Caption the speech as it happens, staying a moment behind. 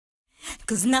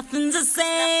'Cause nothing's the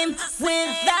same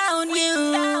without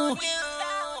you.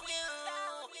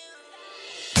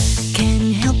 Can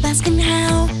you help asking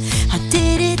how? How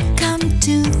did it come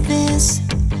to this?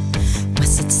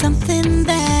 Was it something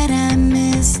that I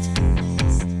missed?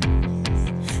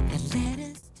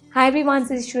 Hi everyone,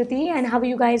 this is Shruti and how are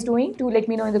you guys doing? Do let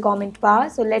me know in the comment bar.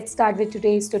 So let's start with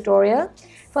today's tutorial.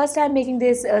 First I'm making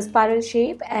this spiral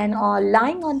shape, and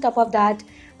lying on top of that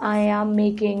I am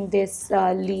making this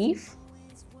leaf.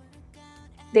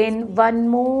 Then one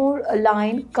more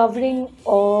line covering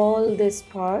all this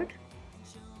part.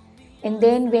 And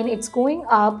then when it's going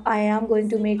up, I am going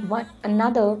to make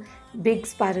another big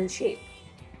spiral shape.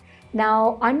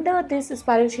 Now under this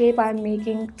spiral shape I am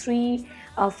making three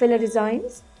filler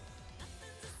designs.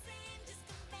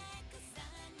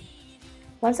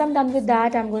 Once I'm done with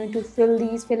that, I'm going to fill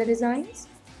these filler designs.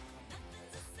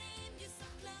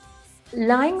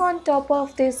 Lying on top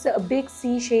of this big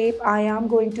C shape, I am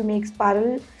going to make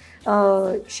spiral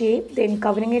shape, then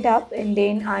covering it up, and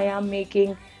then I am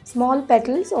making small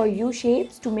petals or U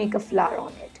shapes to make a flower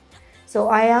on it. So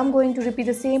I am going to repeat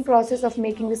the same process of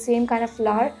making the same kind of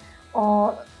flower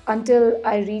until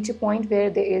I reach a point where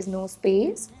there is no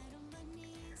space.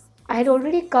 I had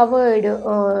already covered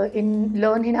in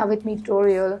Learn Henna with Me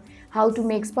tutorial how to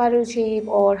make spiral shape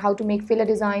or how to make filler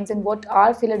designs and what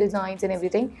are filler designs and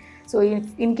everything. So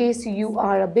in case you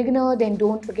are a beginner, then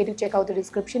don't forget to check out the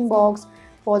description box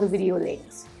for the video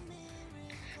links.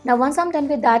 Now once I'm done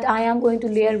with that, I am going to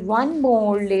layer one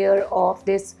more layer of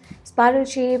this spiral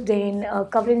shape, then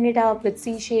covering it up with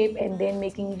C shape and then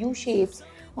making U shapes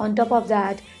on top of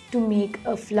that to make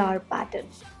a flower pattern.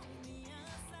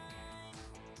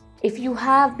 If you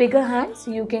have bigger hands,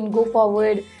 you can go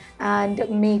forward and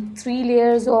make 3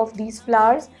 layers of these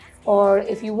flowers, or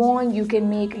if you want, you can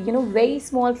make very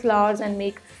small flowers and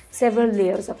make several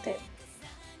layers of them.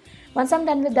 Once I'm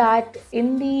done with that,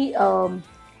 in the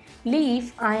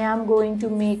leaf I am going to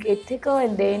make it thicker,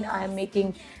 and then I am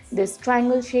making this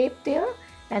triangle shape there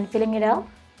and filling it up,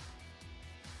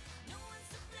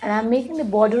 and I'm making the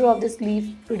border of this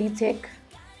leaf pretty thick.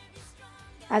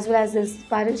 As well as this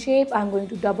spiral shape, I'm going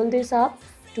to double this up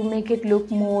to make it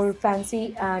look more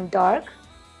fancy and dark.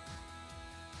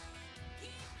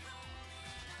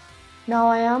 Now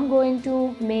I am going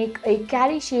to make a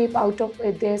carry shape out of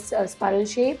this spiral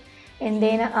shape, and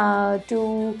then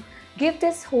to give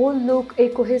this whole look a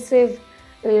cohesive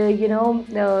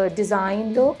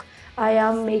design look, I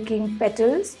am making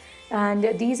petals, and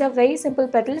these are very simple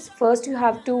petals. First you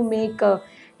have to make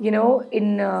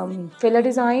filler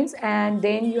designs, and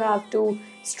then you have to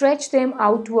stretch them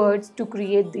outwards to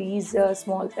create these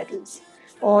small petals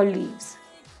or leaves.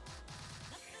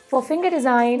 For finger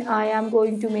design, I am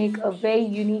going to make a very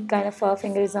unique kind of a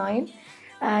finger design,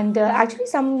 and actually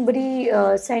somebody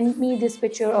sent me this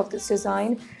picture of this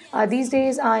design. These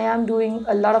days I am doing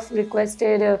a lot of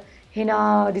requested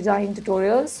henna design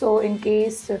tutorials, so in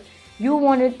case you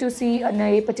wanted to see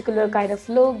a particular kind of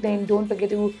look, then don't forget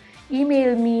to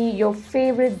email me your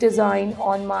favorite design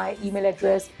on my email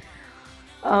address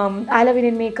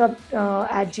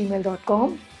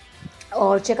iloveindianmakeup@gmail.com,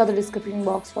 or check out the description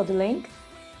box for the link.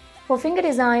 For finger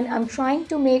design, I'm trying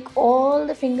to make all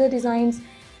the finger designs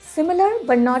similar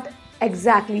but not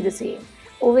exactly the same.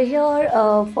 Over here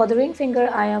for the ring finger,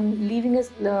 I am leaving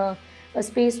a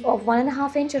space of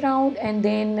 1.5 inch around, and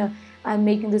then I'm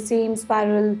making the same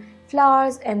spiral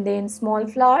flowers and then small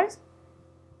flowers,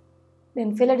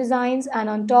 then filler designs, and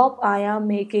on top I am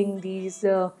making these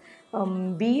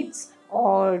beads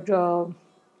or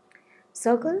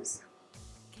circles.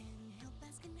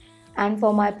 And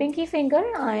for my pinky finger,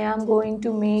 I am going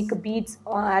to make beads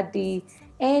at the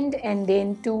end and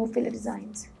then 2 filler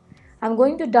designs. I'm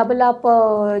going to double up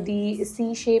the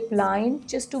C-shaped line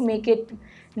just to make it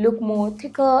look more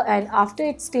thicker, and after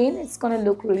it's stained, it's gonna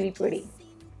look really pretty.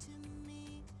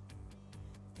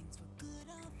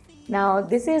 Now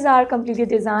this is our completed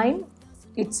design.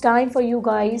 It's time for you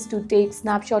guys to take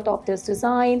snapshot of this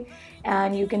design,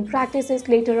 and you can practice this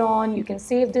later on. You can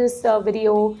save this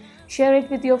video, share it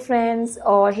with your friends,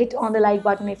 or hit on the like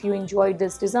button if you enjoyed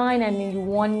this design and you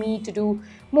want me to do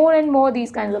more and more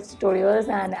these kinds of tutorials.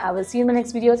 And I will see you in my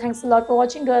next video. Thanks a lot for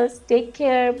watching, girls. Take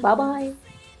care. Bye bye.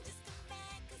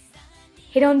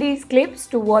 Hit on these clips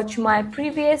to watch my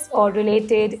previous or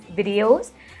related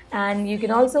videos, and you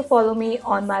can also follow me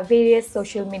on my various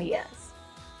social medias.